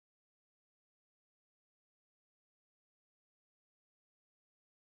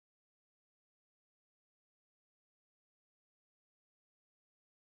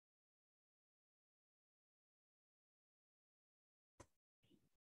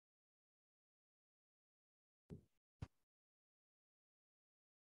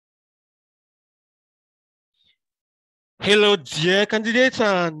Hello, dear candidates,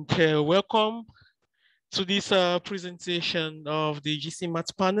 and welcome to this presentation of the GCE Maths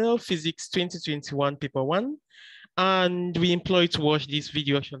Panel, Physics 2021, Paper 1. And we employ to watch this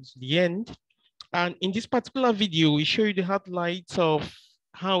video actually to the end. And in this particular video, we show you the highlights of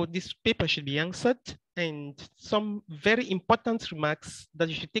how this paper should be answered and some very important remarks that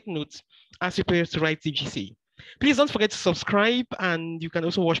you should take notes as you prepare to write the GCE. Please don't forget to subscribe, and you can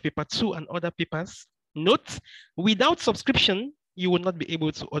also watch paper 2 and other papers. Note, without subscription, you will not be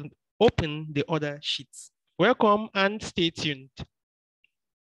able to open the other sheets. Welcome and stay tuned.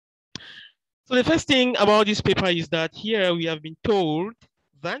 So the first thing about this paper is that here we have been told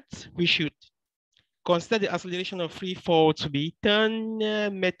that we should consider the acceleration of free fall to be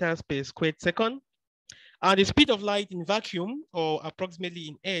 10 meters per squared second. And the speed of light in vacuum, or approximately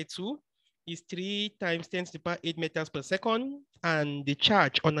in air too, is 3 times 10 to the power 8 meters per second. And the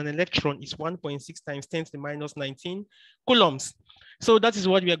charge on an electron is 1.6 times 10 to the minus 19 coulombs. So that is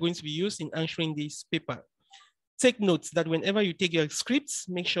what we are going to be using in answering this paper. Take note that whenever you take your scripts,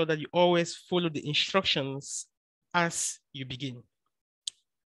 make sure that you always follow the instructions as you begin.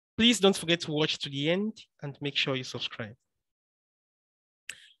 Please don't forget to watch to the end and make sure you subscribe.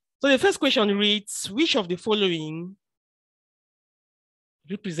 So the first question reads, which of the following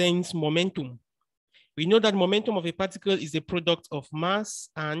represents momentum? We know that momentum of a particle is a product of mass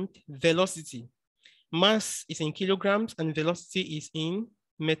and velocity. Mass is in kilograms and velocity is in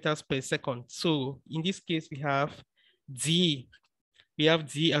meters per second. So in this case, we have D. We have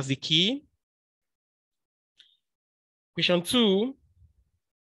D as the key. Question 2.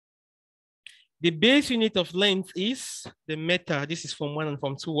 The base unit of length is the meter. This is Form 1 and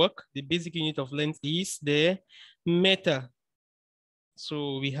Form 2 work. The basic unit of length is the meter.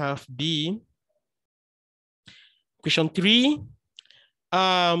 So we have B. Question 3.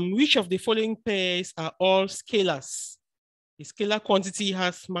 Which of the following pairs are all scalars? The scalar quantity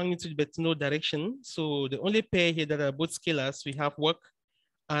has magnitude but no direction. So the only pair here that are both scalars, we have work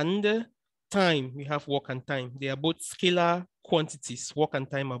and time. We have work and time. They are both scalar quantities. Work and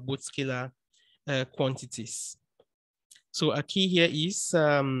time are both scalar quantities. So our key here is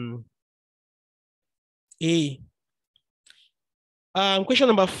A. Question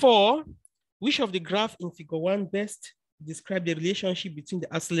number 4. Which of the graph in figure 1 best describe the relationship between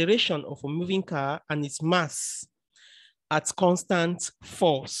the acceleration of a moving car and its mass at constant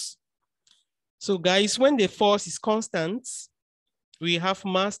force? So guys, when the force is constant, we have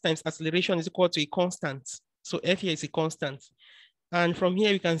mass times acceleration is equal to a constant. So F here is a constant. And from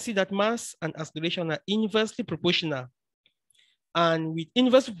here, we can see that mass and acceleration are inversely proportional. And with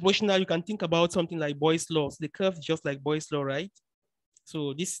inversely proportional, you can think about something like Boyle's law. So the curve is just like Boyle's law, right?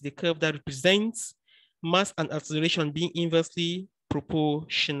 So this is the curve that represents mass and acceleration being inversely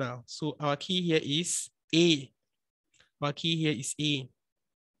proportional. So our key here is A. Our key here is A.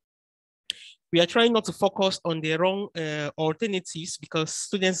 We are trying not to focus on the wrong alternatives because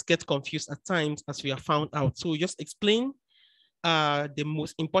students get confused at times, as we have found out. So just explain the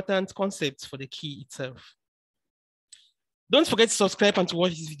most important concepts for the key itself. Don't forget to subscribe and to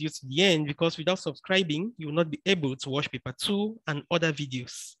watch this video to the end, because without subscribing, you will not be able to watch paper 2 and other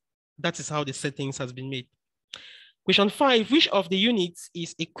videos. That is how the settings has been made. Question 5, which of the units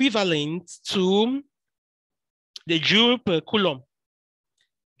is equivalent to the joule per coulomb?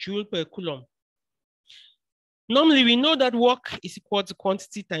 Joule per coulomb. Normally, we know that work is equal to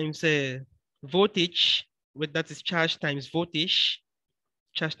quantity times voltage, where that is charge times voltage,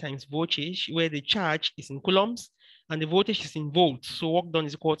 where the charge is in coulombs and the voltage is in volts. So work done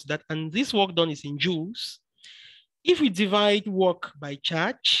is equal to that. And this work done is in joules. If we divide work by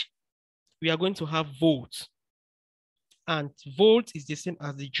charge, we are going to have volts. And volt is the same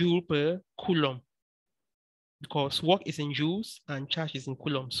as the joule per coulomb, because work is in joules and charge is in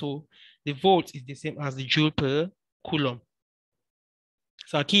coulomb. So the volt is the same as the joule per coulomb.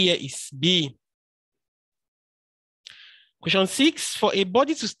 So our key here is B. Question 6, for a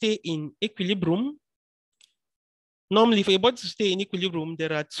body to stay in equilibrium, normally for a body to stay in equilibrium,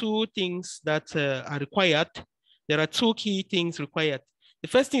 there are two things that are required. There are two key things required. The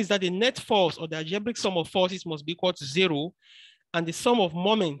first thing is that the net force, or the algebraic sum of forces, must be equal to 0, and the sum of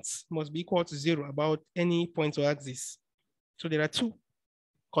moments must be equal to 0 about any point or axis. So there are two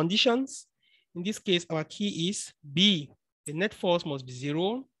conditions. In this case, our key is B. The net force must be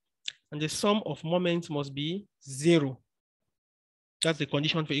 0, and the sum of moments must be 0. That's the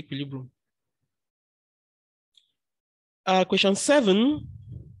condition for equilibrium. Question 7.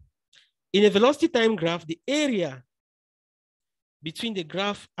 In a velocity time graph, the area between the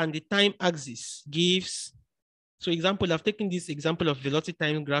graph and the time axis gives, so example, I've taken this example of velocity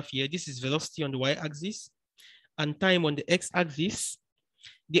time graph here. This is velocity on the y-axis. and time on the x-axis.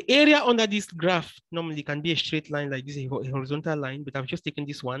 The area under this graph normally can be a straight line like this, a horizontal line, but I've just taken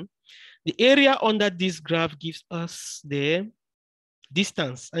this one. The area under this graph gives us the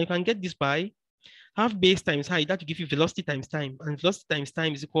distance, and you can get this by half base times height. That will give you velocity times time, and velocity times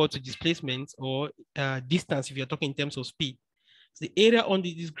time is equal to displacement or distance if you're talking in terms of speed. So the area under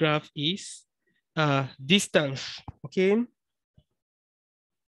this graph is distance, okay?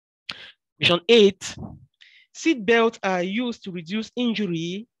 Question 8, seat belts are used to reduce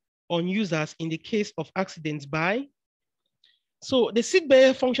injury on users in the case of accidents by. So the seat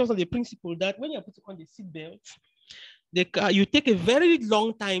belt functions on the principle that when you're putting on the seat belt, you take a very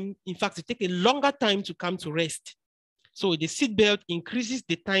long time. In fact, you take a longer time to come to rest. So the seat belt increases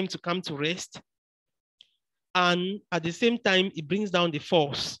the time to come to rest. And at the same time, it brings down the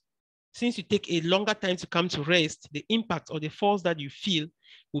force. Since you take a longer time to come to rest, the impact or the force that you feel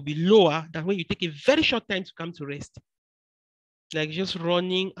will be lower than when you take a very short time to come to rest. Like just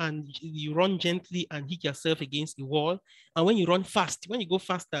running, and you run gently and hit yourself against the wall. And when you run fast, when you go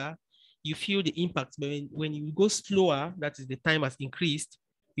faster, you feel the impact. But when you go slower, that is the time has increased,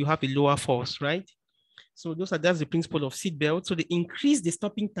 you have a lower force, right? So that's the principle of seatbelt. So they increase the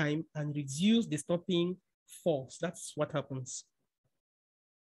stopping time and reduce the stopping force. That's what happens.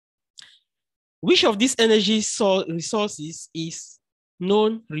 Which of these energy resources is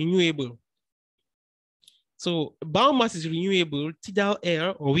non-renewable? So biomass is renewable, tidal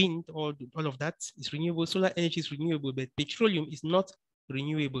air or wind or all of that is renewable, solar energy is renewable, but petroleum is not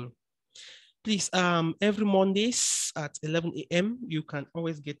renewable. Please, every Mondays at 11 a.m., you can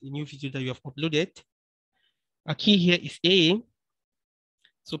always get a new video that you have uploaded. A key here is A.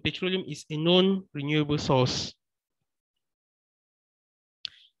 So petroleum is a non-renewable source.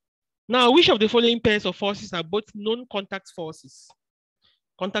 Now, which of the following pairs of forces are both non-contact forces?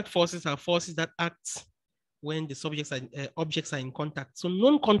 Contact forces are forces that act when the objects are in contact. So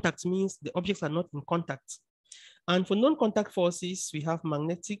non-contact means the objects are not in contact. And for non-contact forces, we have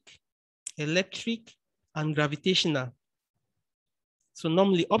magnetic, electric, and gravitational. So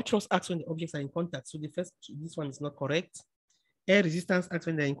normally upthrust acts when the objects are in contact. So this one is not correct. Air resistance acts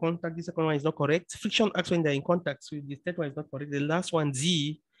when they're in contact. The second one is not correct. Friction acts when they're in contact. So the third one is not correct. The last one,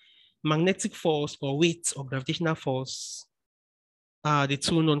 Z, magnetic force or weight or gravitational force are the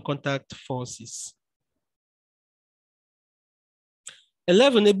two non-contact forces.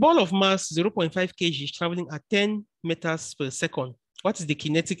 11, a ball of mass 0.5 kg is traveling at 10 meters per second. What is the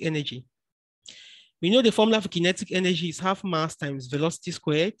kinetic energy? We know the formula for kinetic energy is half mass times velocity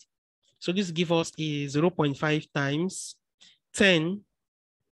squared. So this gives us a 0.5 times 10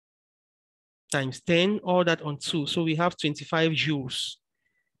 times 10, all that on 2. So we have 25 joules.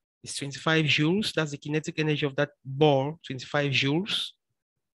 It's 25 joules. That's the kinetic energy of that ball, 25 joules.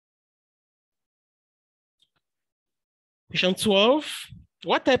 Question 12,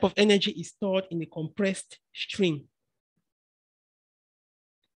 what type of energy is stored in a compressed string?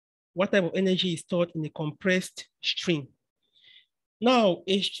 What type of energy is stored in a compressed string? Now,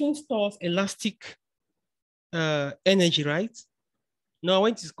 a string stores elastic energy, right? Now,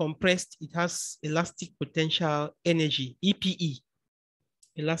 when it is compressed, it has elastic potential energy, EPE.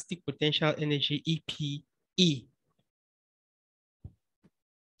 Elastic potential energy, EPE.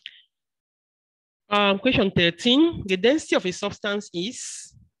 Question 13, the density of a substance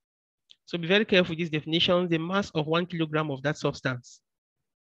is, so be very careful with these definitions, the mass of 1 kilogram of that substance.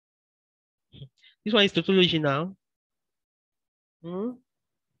 This one is tautology now. The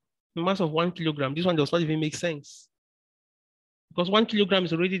mass of 1 kilogram, this one does not even make sense. Because 1 kilogram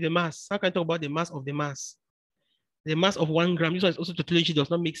is already the mass. How can I talk about the mass of the mass? The mass of 1 gram, this one is also tautology, does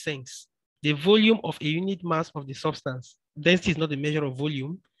not make sense. The volume of a unit mass of the substance. Density is not a measure of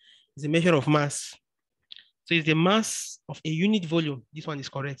volume, it's a measure of mass. So it's the mass of a unit volume. This one is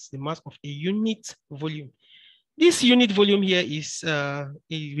correct. The mass of a unit volume. This unit volume here is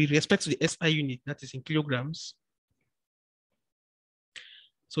with respect to the SI unit, that is in kilograms.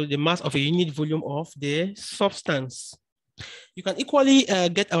 So the mass of a unit volume of the substance. You can equally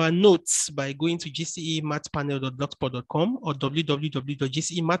get our notes by going to gcemathspanel.blogspot.com or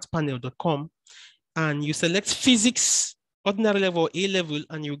www.gcemathspanel.com, and you select physics, ordinary level, A level,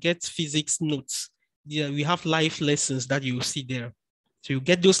 and you get physics notes. Yeah, we have live lessons that you see there. So you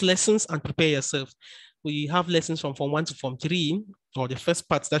get those lessons and prepare yourself. We have lessons from Form 1 to Form 3, or the first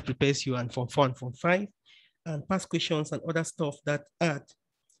part that prepares you, and Form 4 and Form 5, and past questions and other stuff that add.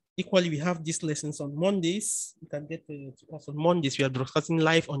 Equally, we have these lessons on Mondays. You can get to us on Mondays. We are broadcasting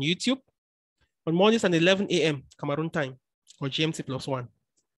live on YouTube on Mondays at 11 a.m. Cameroon time, or GMT +1.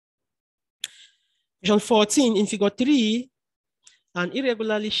 Question 14, in figure 3, An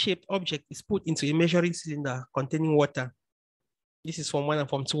irregularly shaped object is put into a measuring cylinder containing water. This is Form 1 and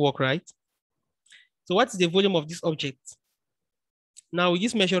Form 2 work, right? So what is the volume of this object? Now, with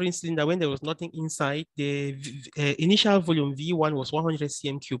this measuring cylinder, when there was nothing inside, the initial volume V1 was 100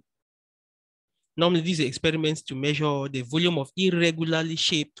 cm cube. Normally, these are experiments to measure the volume of irregularly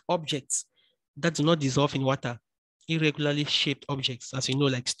shaped objects that do not dissolve in water. Irregularly shaped objects, as you know,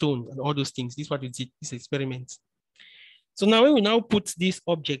 like stone and all those things. This is what we did, this experiment. So now when we now put this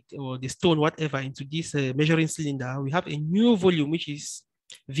object or the stone, whatever, into this measuring cylinder, we have a new volume, which is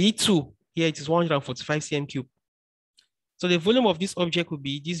V2. Here it is 145 cm cube. So the volume of this object will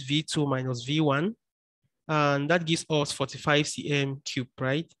be this V2 minus V1, and that gives us 45 cm cube,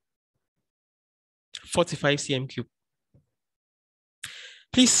 right? 45 cm cube.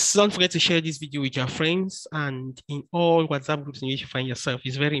 Please don't forget to share this video with your friends and in all WhatsApp groups in which you find yourself.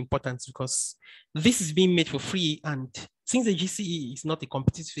 It's very important because this is being made for free. And since the GCE is not a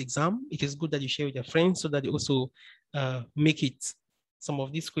competitive exam, it is good that you share with your friends so that they also make it. Some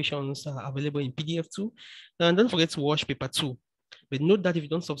of these questions are available in PDF too. And don't forget to watch paper 2. But note that if you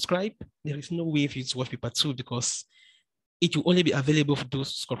don't subscribe, there is no way for you to watch paper 2 because it will only be available for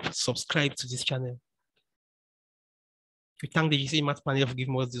those who subscribe to this channel. We thank the GCE Math panel for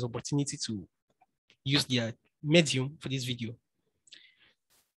giving us this opportunity to use their medium for this video.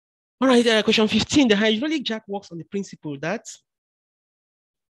 All right, question 15. The hydraulic jack works on the principle that,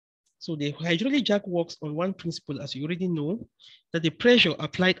 so the hydraulic jack works on one principle, as you already know, that the pressure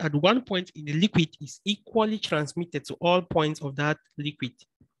applied at one point in the liquid is equally transmitted to all points of that liquid.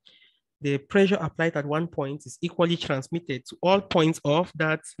 The pressure applied at one point is equally transmitted to all points of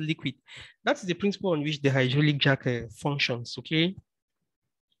that liquid. That's the principle on which the hydraulic jack functions, okay?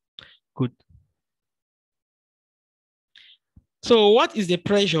 Good. So what is the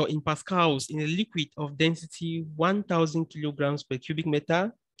pressure in pascals in a liquid of density 1,000 kilograms per cubic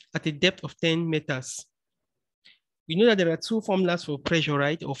meter at a depth of 10 meters? We know that there are two formulas for pressure,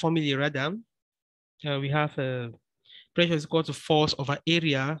 right? Or formulae rather. We have pressure is equal to force over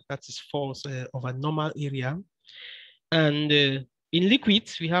area, that is force over normal area. And in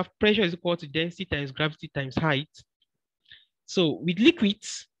liquids, we have pressure is equal to density times gravity times height. So with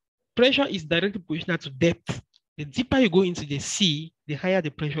liquids, pressure is directly proportional to depth. The deeper you go into the sea, the higher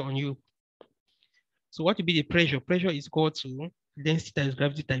the pressure on you. So what will be the pressure? Pressure is equal to density times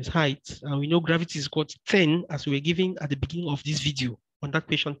gravity times height. And we know gravity is equal to 10, as we were given at the beginning of this video on that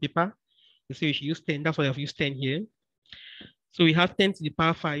question paper. You say we should use 10, that's why I've used 10 here. So we have 10 to the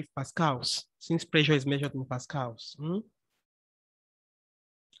power 5 pascals, since pressure is measured in pascals.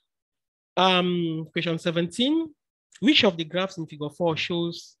 Question 17. Which of the graphs in figure 4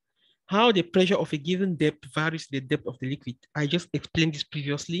 shows how the pressure of a given depth varies the depth of the liquid? I just explained this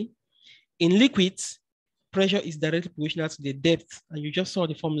previously. In liquids, pressure is directly proportional to the depth, and you just saw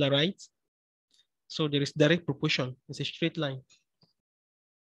the formula, right? So there is direct proportion. It's a straight line.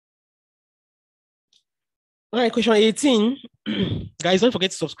 All right, question 18. Guys, don't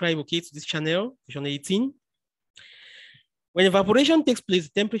forget to subscribe, okay, to this channel. Question 18. When evaporation takes place,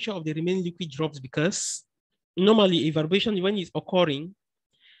 the temperature of the remaining liquid drops because normally evaporation, when it's occurring,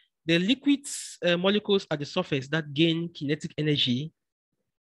 the liquid's molecules at the surface that gain kinetic energy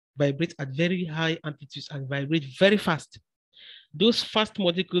vibrate at very high amplitudes and vibrate very fast. Those fast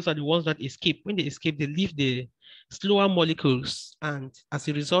molecules are the ones that escape. When they escape, they leave the slower molecules, and as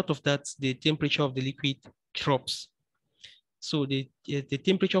a result of that, the temperature of the liquid drops. So the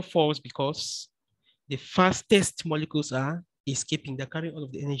temperature falls because the fastest molecules are escaping. They're carrying all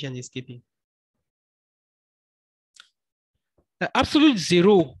of the energy and escaping. Absolute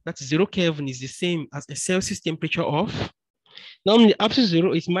zero, that's 0 Kelvin, is the same as a Celsius temperature of, normally absolute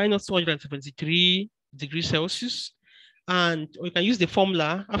zero is minus 273 degrees Celsius. And you can use the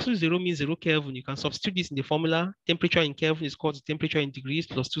formula. Absolute zero means 0 Kelvin. You can substitute this in the formula. Temperature in Kelvin is called temperature in degrees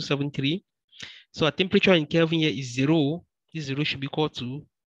plus 273. So a temperature in Kelvin here is 0. This 0 should be equal to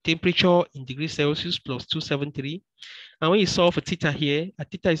temperature in degrees Celsius plus 273. And when you solve for theta here, a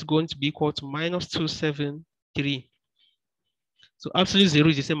theta is going to be equal to minus 273. So absolute zero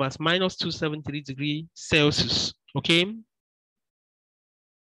is the same as minus 273 degrees Celsius. Okay.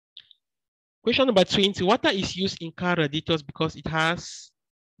 Question number 20. Water is used in car radiators because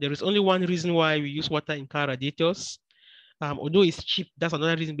there is only one reason why we use water in car radiators. Although it's cheap, that's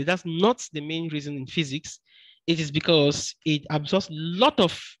another reason, but that's not the main reason in physics. It is because it absorbs a lot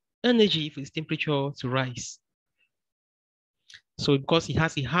of energy for its temperature to rise. So because it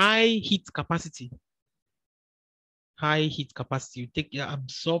has a high heat capacity, you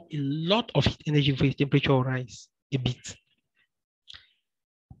absorb a lot of heat energy for its temperature to rise a bit.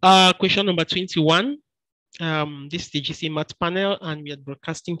 Question number 21. This is the GCE Math panel, and we are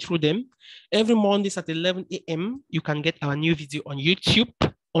broadcasting through them. Every Mondays at 11 a.m., you can get our new video on YouTube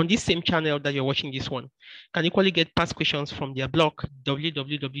on this same channel that you're watching this one. You can equally get past questions from their blog,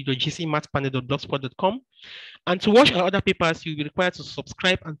 www.gcemathpanel.blogspot.com. And to watch our other papers, you'll be required to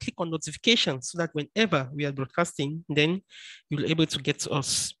subscribe and click on notifications so that whenever we are broadcasting, then you'll be able to get to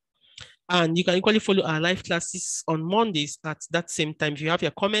us. And you can equally follow our live classes on Mondays at that same time. If you have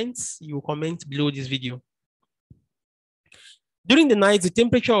your comments, you will comment below this video. During the night, the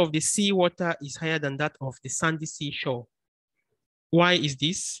temperature of the sea water is higher than that of the sandy seashore. Why is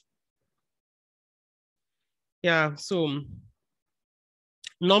this? Yeah, so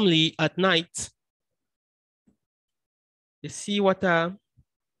normally at night, the seawater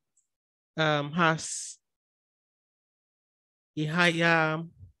has a higher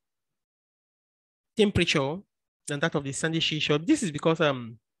temperature than that of the sandy seashore. This is because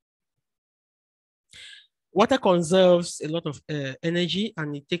water conserves a lot of energy,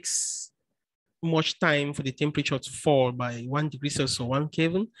 and it takes much time for the temperature to fall by 1 degree Celsius or 1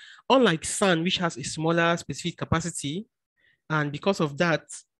 Kelvin. Unlike sand, which has a smaller specific capacity, and because of that,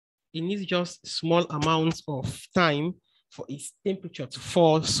 it needs just small amounts of time for its temperature to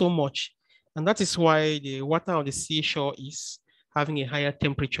fall so much. And that is why the water on the seashore is having a higher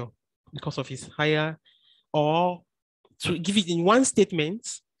temperature, because of its higher, or to give it in one statement,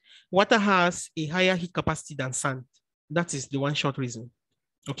 water has a higher heat capacity than sand. That is the one short reason.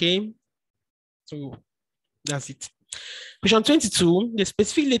 Okay, so that's it. Question 22, the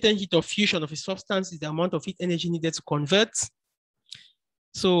specific latent heat of fusion of a substance is the amount of heat energy needed to convert.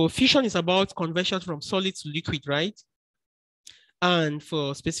 So fusion is about conversion from solid to liquid, right? And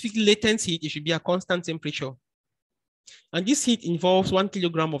for specific latent heat, it should be a constant temperature. And this heat involves 1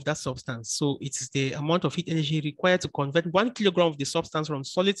 kilogram of that substance. So it is the amount of heat energy required to convert 1 kilogram of the substance from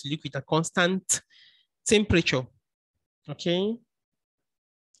solid to liquid at constant temperature. Okay?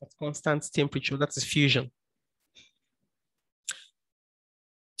 At constant temperature, that is fusion.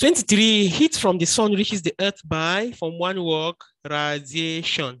 23, heat from the sun reaches the earth by, from one word,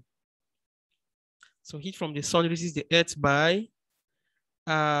 radiation. So heat from the sun reaches the earth by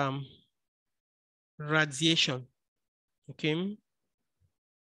radiation. Okay.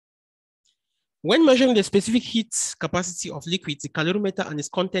 When measuring the specific heat capacity of liquids, the calorimeter and its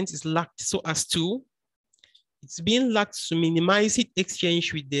content is lacked so as to, it's being lacked to minimize heat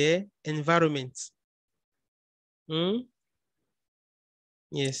exchange with the environment. Yes,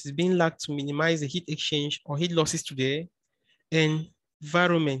 it's being lacked to minimize the heat exchange or heat losses to the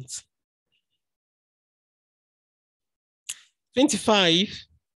environment. 25,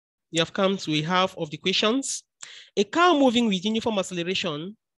 you have come to a half of the questions. A car moving with uniform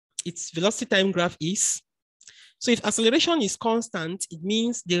acceleration, its velocity time graph is, so if acceleration is constant, it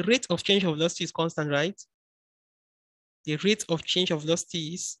means the rate of change of velocity is constant, right? The rate of change of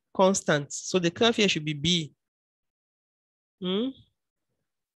velocity is constant. So the curve here should be B. Here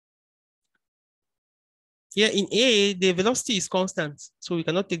in A, the velocity is constant. So we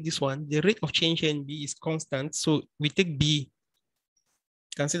cannot take this one. The rate of change here in B is constant. So we take B.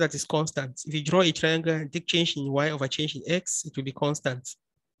 You can see that it's constant. If you draw a triangle and take change in Y over change in X, it will be constant.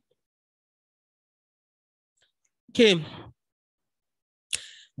 Okay.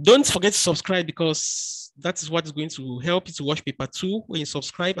 Don't forget to subscribe, because that is what is going to help you to watch paper 2. When you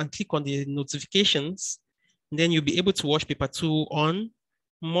subscribe and click on the notifications, then you'll be able to watch paper 2 on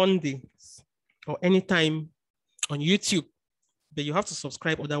Mondays or anytime on YouTube. But you have to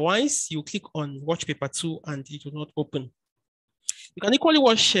subscribe. Otherwise, you click on watch paper 2 and it will not open. You can equally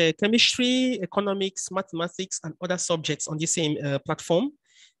watch chemistry, economics, mathematics, and other subjects on the same platform.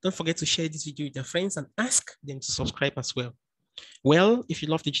 Don't forget to share this video with your friends and ask them to subscribe as well. Well, if you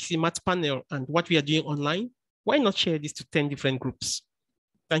love the GCE Math panel and what we are doing online, why not share this to 10 different groups?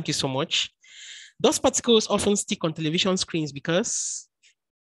 Thank you so much. Dust particles often stick on television screens because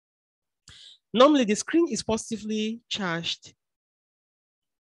normally the screen is positively charged.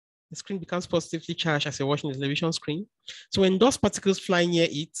 The screen becomes positively charged as you're watching the television screen. So when dust particles fly near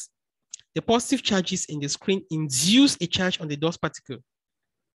it, the positive charges in the screen induce a charge on the dust particle,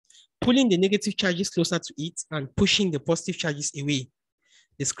 pulling the negative charges closer to it and pushing the positive charges away.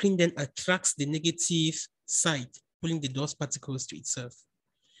 The screen then attracts the negative side, pulling the dust particles to itself.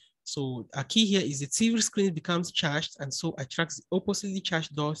 So our key here is the TV screen becomes charged and so attracts the oppositely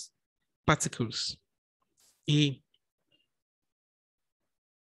charged dust particles. A.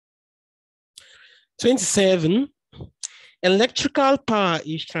 27, electrical power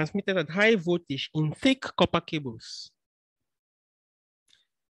is transmitted at high voltage in thick copper cables.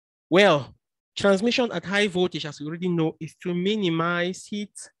 Well, transmission at high voltage, as we already know, is to minimize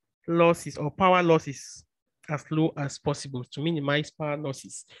heat losses or power losses. as low as possible to minimize power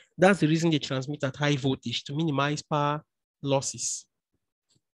losses. That's the reason they transmit at high voltage, to minimize power losses.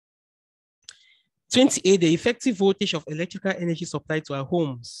 28, the effective voltage of electrical energy supplied to our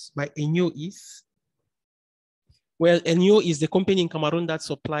homes by Enyo is, well, Enyo is the company in Cameroon that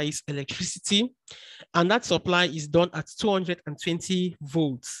supplies electricity, and that supply is done at 220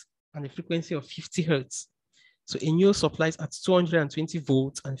 volts and a frequency of 50 hertz. So Enyo supplies at 220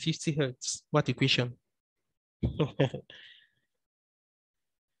 volts and 50 hertz. What equation?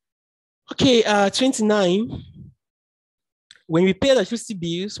 Okay, 29. When we pay electricity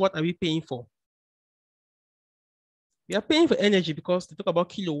bills, what are we paying for? We are paying for energy because they talk about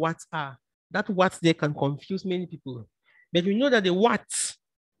kilowatts hour. That watt there can confuse many people. But we know that the watt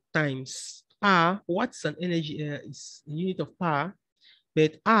times hour, watt is an energy, is a unit of power,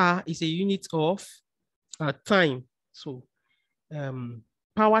 but hour is a unit of time. So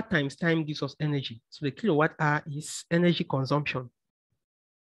power times time gives us energy. So the kilowatt hour is energy consumption.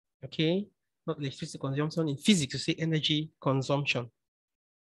 Okay, not electricity consumption. In physics, you say energy consumption.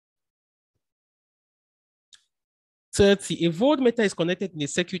 30, a voltmeter is connected in a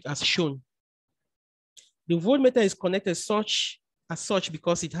circuit as shown. The voltmeter is connected as such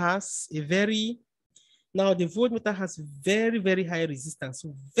because it has a now the voltmeter has very, very high resistance.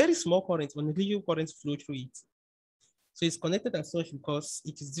 So very small currents or negligible currents flow through it. So it's connected as such because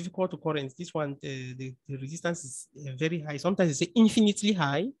it is difficult to current. This one, the resistance is very high. Sometimes it's infinitely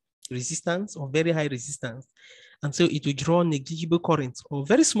high resistance or very high resistance. And so it will draw negligible currents or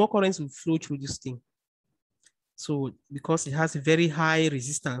very small currents will flow through this thing. So because it has a very high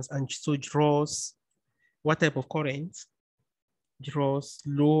resistance and so draws what type of current? Draws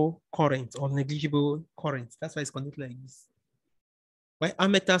low current or negligible current. That's why it's connected like this. Why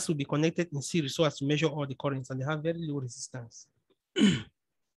ammeters will be connected in series so as to measure all the currents and they have very low resistance.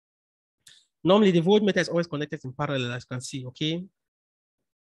 Normally the voltmeter is always connected in parallel, as you can see, okay?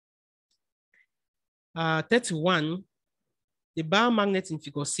 31, the bar magnet in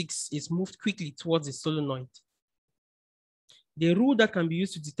figure 6 is moved quickly towards the solenoid. The rule that can be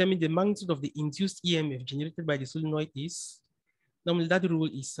used to determine the magnitude of the induced EMF generated by the solenoid is, normally that rule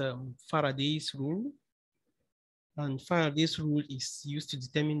is Faraday's rule. And Faraday's rule is used to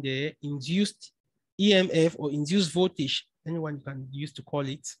determine the induced EMF or induced voltage, anyone can use to call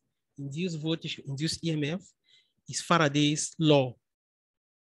it. Induced voltage, induced EMF is Faraday's law.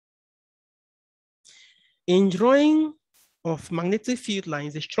 In drawing of magnetic field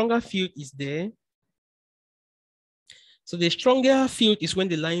lines, the stronger field is there. So the stronger field is when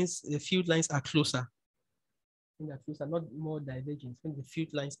the field lines are closer. When they're closer, not more divergent. When the field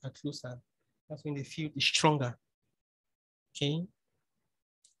lines are closer, that's when the field is stronger. Okay.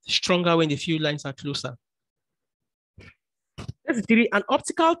 Stronger when the field lines are closer. 33, an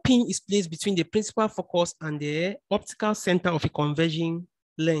optical pin is placed between the principal focus and the optical center of a converging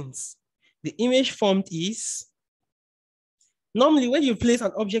lens. The image formed is, normally when you place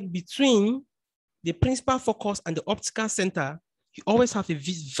an object between the principal focus and the optical center, you always have a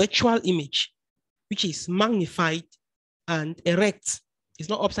virtual image, which is magnified and erect. It's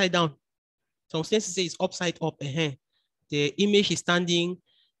not upside down. Some students say it's upside up. The image is standing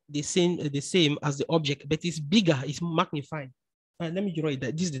the same as the object, but it's bigger, it's magnified. Let me draw it.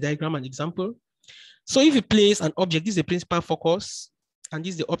 This is the diagram and example. So if you place an object, this is the principal focus, and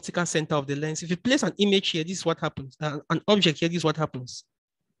this is the optical center of the lens. If you place an image here, this is what happens. An object here, this is what happens.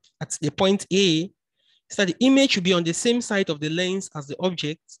 At the point A, so the image should be on the same side of the lens as the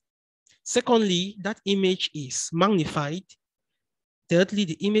object. Secondly, that image is magnified. Thirdly,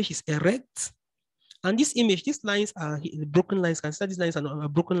 the image is erect. And this image, these lines are the broken lines. Consider these lines are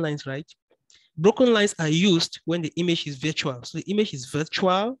broken lines, right? Broken lines are used when the image is virtual. So the image is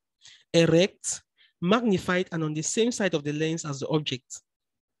virtual, erect, magnified, and on the same side of the lens as the object.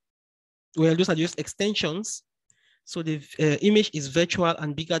 Well, those are just extensions. So the image is virtual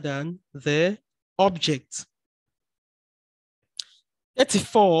and bigger than the object.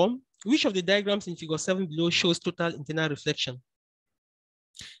 34, which of the diagrams in figure 7 below shows total internal reflection?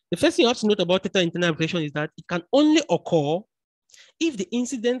 The first thing you have to note about total internal reflection is that it can only occur if the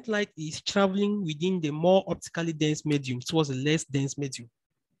incident light is traveling within the more optically dense medium towards a less dense medium.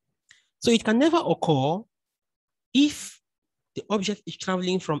 So it can never occur if the object is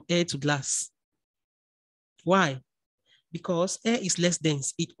traveling from air to glass. Why? Because air is less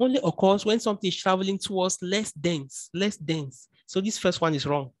dense. It only occurs when something is traveling towards less dense. So this first one is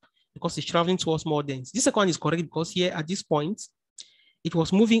wrong because it's traveling towards more dense. This second one is correct because here at this point, it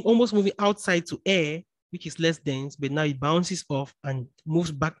was almost moving outside to air, which is less dense, but now it bounces off and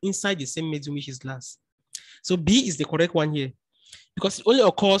moves back inside the same medium, which is glass. So B is the correct one here because it only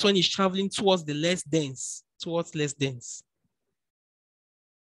occurs when it's traveling towards the less dense. towards less dense.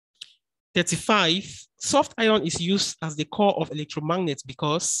 35, soft iron is used as the core of electromagnets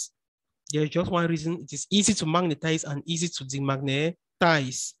because there's just one reason: it is easy to magnetize and easy to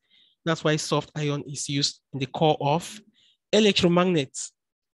demagnetize. That's why soft iron is used in the core of electromagnets.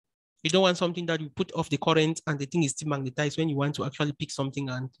 You don't want something that you put off the current and the thing is still magnetized when you want to actually pick something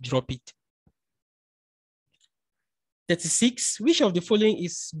and drop it. 36, which of the following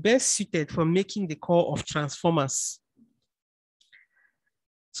is best suited for making the core of transformers?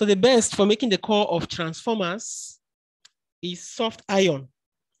 So the best for making the core of transformers is soft iron.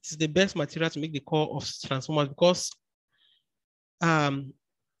 This is the best material to make the core of transformers because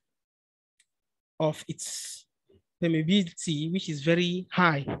of its permeability, which is very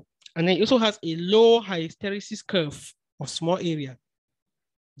high. And then it also has a low hysteresis curve of small area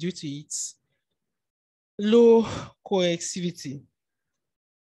due to its low coexivity.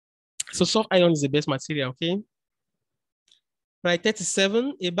 So soft iron is the best material, okay? Right,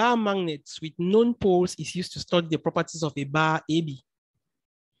 37, a bar magnet with known poles is used to study the properties of a bar AB.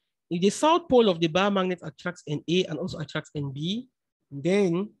 If the south pole of the bar magnet attracts NA and also attracts NB,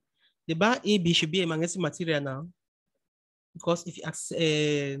 then the bar AB should be a magnetic material now. Because if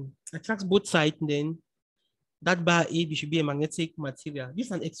it attracts both sides, then that bar AB should be a magnetic material. This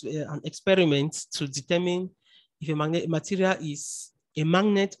is an experiment to determine if a material is a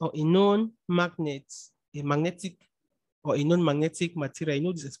magnet or a non-magnet, a magnetic or a non-magnetic material. You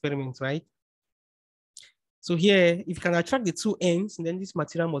know this experiment, right? So here, if you can attract the two ends, then this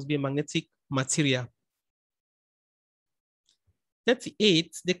material must be a magnetic material.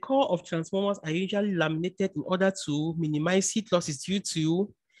 38, the core of transformers are usually laminated in order to minimize heat losses due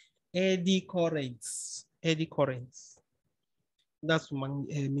to eddy currents. Eddy currents. That's to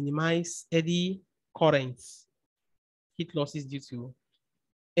minimize eddy currents. Heat losses due to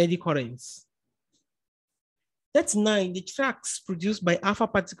eddy currents. 39, the tracks produced by alpha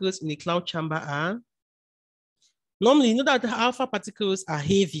particles in a cloud chamber are, normally you know that the alpha particles are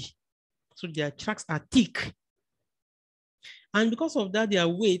heavy, so their tracks are thick. And because of that, their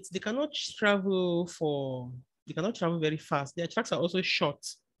weight, they cannot travel very fast. Their tracks are also short.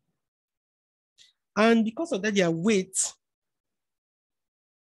 And because of that, their weight,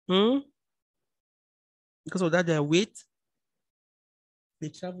 they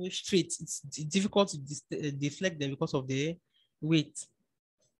travel straight. It's difficult to deflect them because of the weight.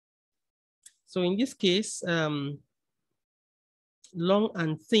 So in this case, long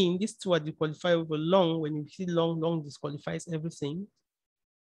and thin, these two are disqualifiable. Long, when you see long disqualifies everything.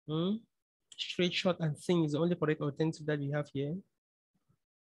 Straight, short, and thin is the only correct alternative that we have here.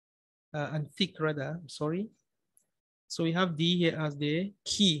 And thick rather, I'm sorry. So we have D here as the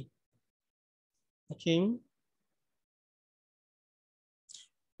key. Okay.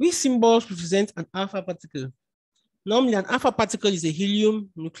 Which symbols represent an alpha particle? Normally, an alpha particle is a helium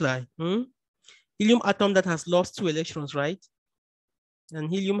nuclei. Helium atom that has lost 2 electrons, right? And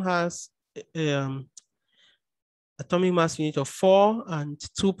helium has atomic mass unit of 4 and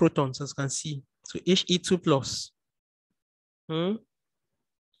 2 protons, as you can see. So He2 plus.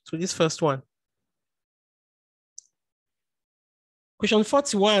 So this first one. Question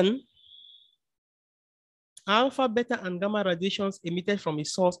 41. Alpha, beta, and gamma radiations emitted from a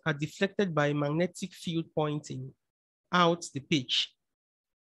source are deflected by magnetic field pointing out the pitch.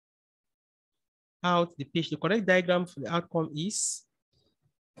 Out the pitch. The correct diagram for the outcome is.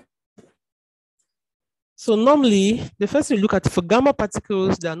 So normally, the first thing we look at for gamma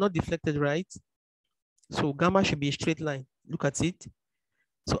particles, they are not deflected, right? So gamma should be a straight line. Look at it.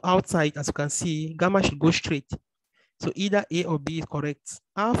 So outside, as you can see, gamma should go straight. So either A or B is correct.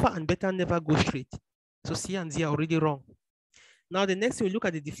 Alpha and beta never go straight. So C and Z are already wrong. Now the next thing we look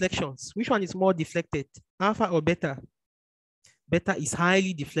at the deflections. Which one is more deflected? Alpha or beta? Beta is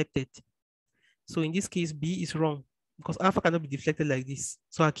highly deflected. So in this case, B is wrong because alpha cannot be deflected like this.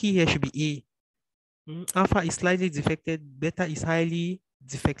 So our key here should be A. Alpha is slightly deflected, beta is highly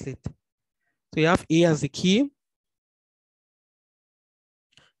deflected. So you have A as the key.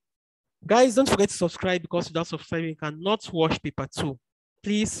 Guys, don't forget to subscribe because without subscribing, you cannot watch paper 2.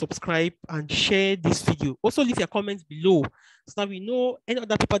 Please subscribe and share this video. Also leave your comments below so that we know any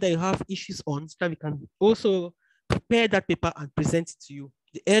other paper that you have issues on so that we can also prepare that paper and present it to you.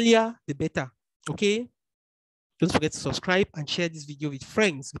 The earlier, the better, okay? Don't forget to subscribe and share this video with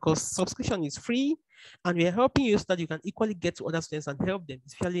friends because subscription is free and we are helping you so that you can equally get to other students and help them,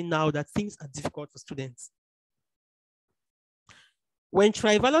 especially now that things are difficult for students. When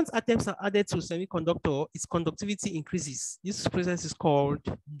trivalent atoms are added to a semiconductor, its conductivity increases. This process is called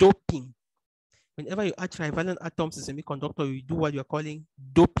doping. Whenever you add trivalent atoms to a semiconductor, you do what you're calling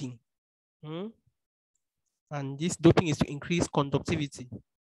doping. And this doping is to increase conductivity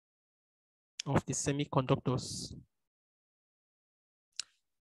of the semiconductors.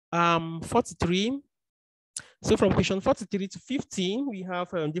 43. So from question 43 to 15, we have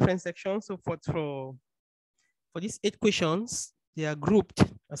different sections. So for these 8 questions, they are grouped,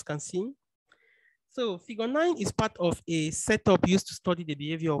 as can see. So figure 9 is part of a setup used to study the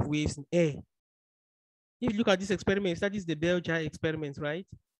behavior of waves in air. If you look at this experiment, that is the bell jar experiment, right?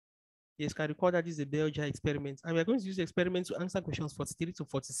 Yes, can recall that is the bell jar experiment. And we're going to use the experiment to answer questions 43 to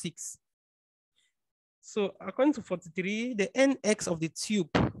 46. So according to 43, the NX of the tube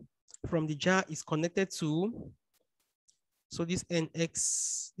from the jar is connected to, so this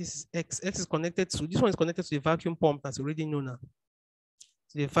NX, this is X is connected to, this one is connected to the vacuum pump, that's already known now.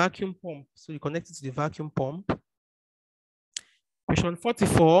 To the vacuum pump. So you connect it to the vacuum pump. Question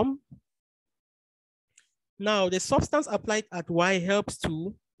 44. Now the substance applied at Y helps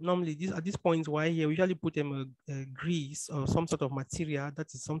to, normally at this point Y here, we usually put them a grease or some sort of material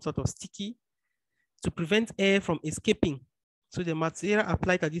that is some sort of sticky to prevent air from escaping. So the material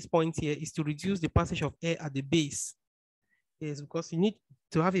applied at this point here is to reduce the passage of air at the base. Yes, because you need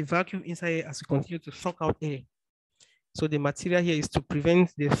to have a vacuum inside as you continue to suck out air. So the material here is to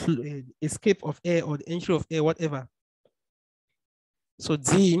prevent the escape of air or the entry of air, whatever. So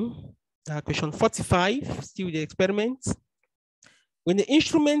D, question 45, still the experiment. When the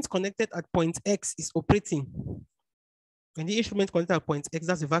instrument connected at point X is operating, when the instrument connected at point X,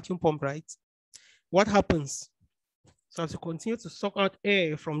 that's the vacuum pump, right? What happens? So as you continue to suck out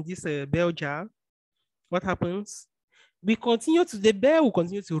air from this bell jar, what happens? The bell will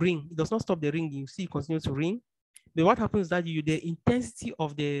continue to ring. It does not stop the ringing. You see, it continues to ring. But what happens is that the intensity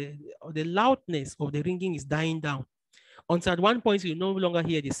of the loudness of the ringing is dying down. Until at one point, you no longer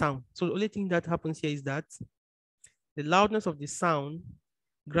hear the sound. So the only thing that happens here is that the loudness of the sound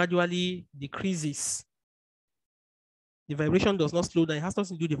gradually decreases. The vibration does not slow down. It has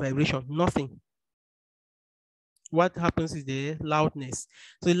nothing to do with the vibration, nothing. What happens is the loudness.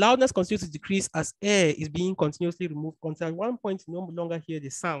 So the loudness continues to decrease as air is being continuously removed until at one point you no longer hear the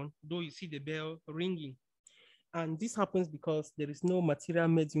sound, though you see the bell ringing. And this happens because there is no material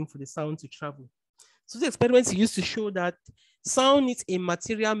medium for the sound to travel. So the experiments used to show that sound needs a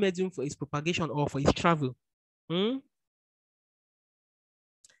material medium for its propagation or for its travel.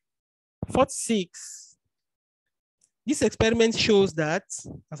 46. This experiment shows that,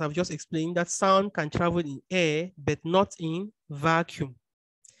 as I've just explained, that sound can travel in air, but not in vacuum.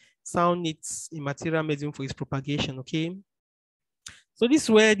 Sound needs a material medium for its propagation, okay? So this is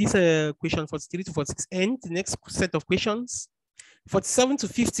where this question 43 to 46 end. The next set of questions, 47 to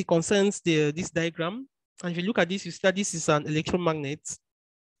 50 concerns this diagram. And if you look at this, you see that this is an electromagnet,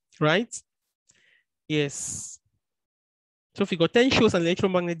 right? Yes. So figure 10 shows an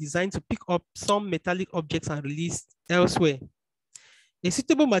electromagnet designed to pick up some metallic objects and released elsewhere. A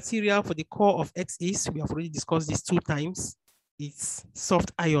suitable material for the core of X is, we have already discussed this 2 times, it's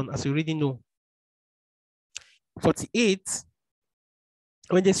soft iron, as you already know. 48,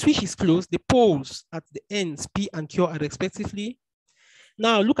 when the switch is closed, the poles at the ends P and Q are respectively.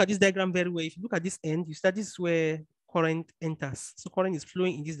 Now look at this diagram very well. If you look at this end, you start, this is where current enters. So current is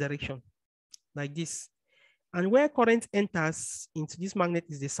flowing in this direction, like this. And where current enters into this magnet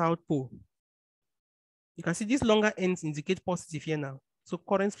is the south pole. You can see these longer ends indicate positive here now. So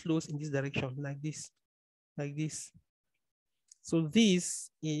current flows in this direction, like this, like this. So this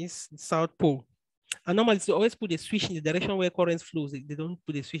is the south pole. And normally they always put a switch in the direction where current flows. They don't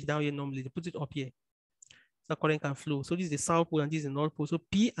put a switch down here normally, they put it up here. So current can flow. So this is the south pole and this is the north pole. So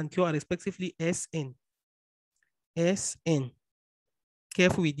P and Q are respectively SN. SN.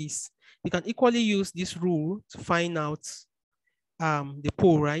 Careful with this. You can equally use this rule to find out the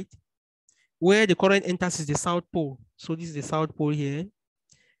pole, right? Where the current enters is the south pole. So this is the south pole here.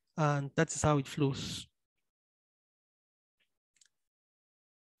 And that is how it flows.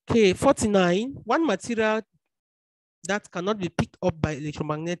 Okay, 49. One material that cannot be picked up by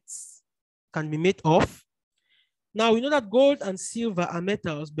electromagnets can be made of. Now we know that gold and silver are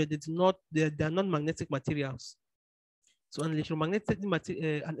metals, but they are not magnetic materials. So an electromagnet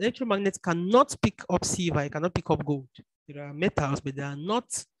cannot pick up silver, it cannot pick up gold. There are metals, but they are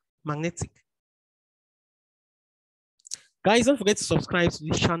not magnetic. Guys, don't forget to subscribe to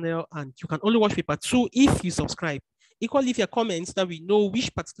this channel, and you can only watch paper 2 if you subscribe. Equally, leave your comments so that we know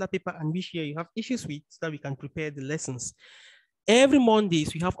which particular paper and which year you have issues with, so that we can prepare the lessons. Every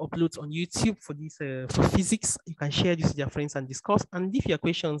Mondays, we have uploads on YouTube for this for physics. You can share this with your friends and discuss, and leave your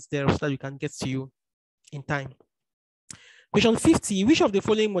questions there so that we can get to you in time. Question 50, which of the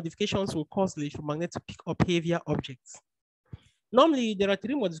following modifications will cause the electromagnet to pick up heavier objects? Normally, there are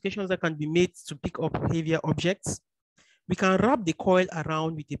 3 modifications that can be made to pick up heavier objects. We can wrap the coil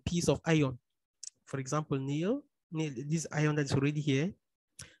around with a piece of iron. For example, nail this iron that's already here.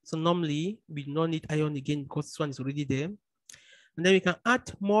 So normally, we do not need iron again because this one is already there. And then we can add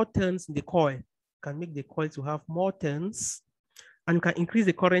more turns in the coil. We can make the coil to have more turns, and we can increase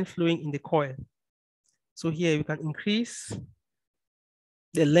the current flowing in the coil. So here we can increase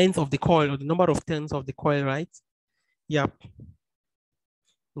the length of the coil or the number of turns of the coil, right? Yep.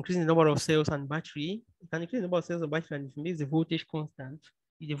 Increasing the number of cells and battery. You can increase the number of cells and battery, and if it makes the voltage constant.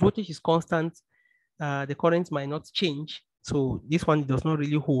 If the voltage is constant, the current might not change. So this one does not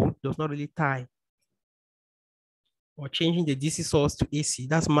really hold, does not really tie. Or changing the DC source to AC,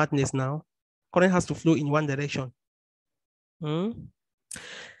 that's madness now. Current has to flow in one direction.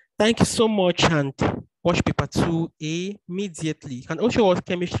 Thank you so much, and watch paper 2A immediately. You can also watch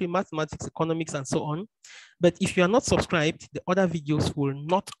chemistry, mathematics, economics, and so on. But if you are not subscribed, the other videos will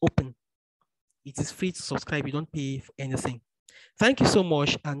not open. It is free to subscribe. You don't pay for anything. Thank you so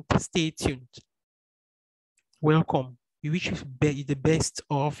much, and stay tuned. Welcome. We wish you the best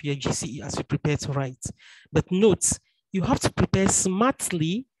of your GCE as you prepare to write. But note, you have to prepare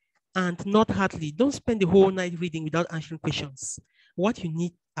smartly and not hardly. Don't spend the whole night reading without answering questions. What you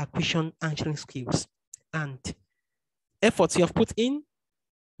need are question answering skills. And efforts you have put in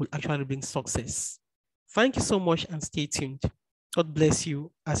will actually bring success. Thank you so much, and stay tuned. God bless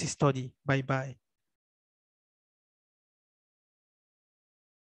you as you study. Bye-bye.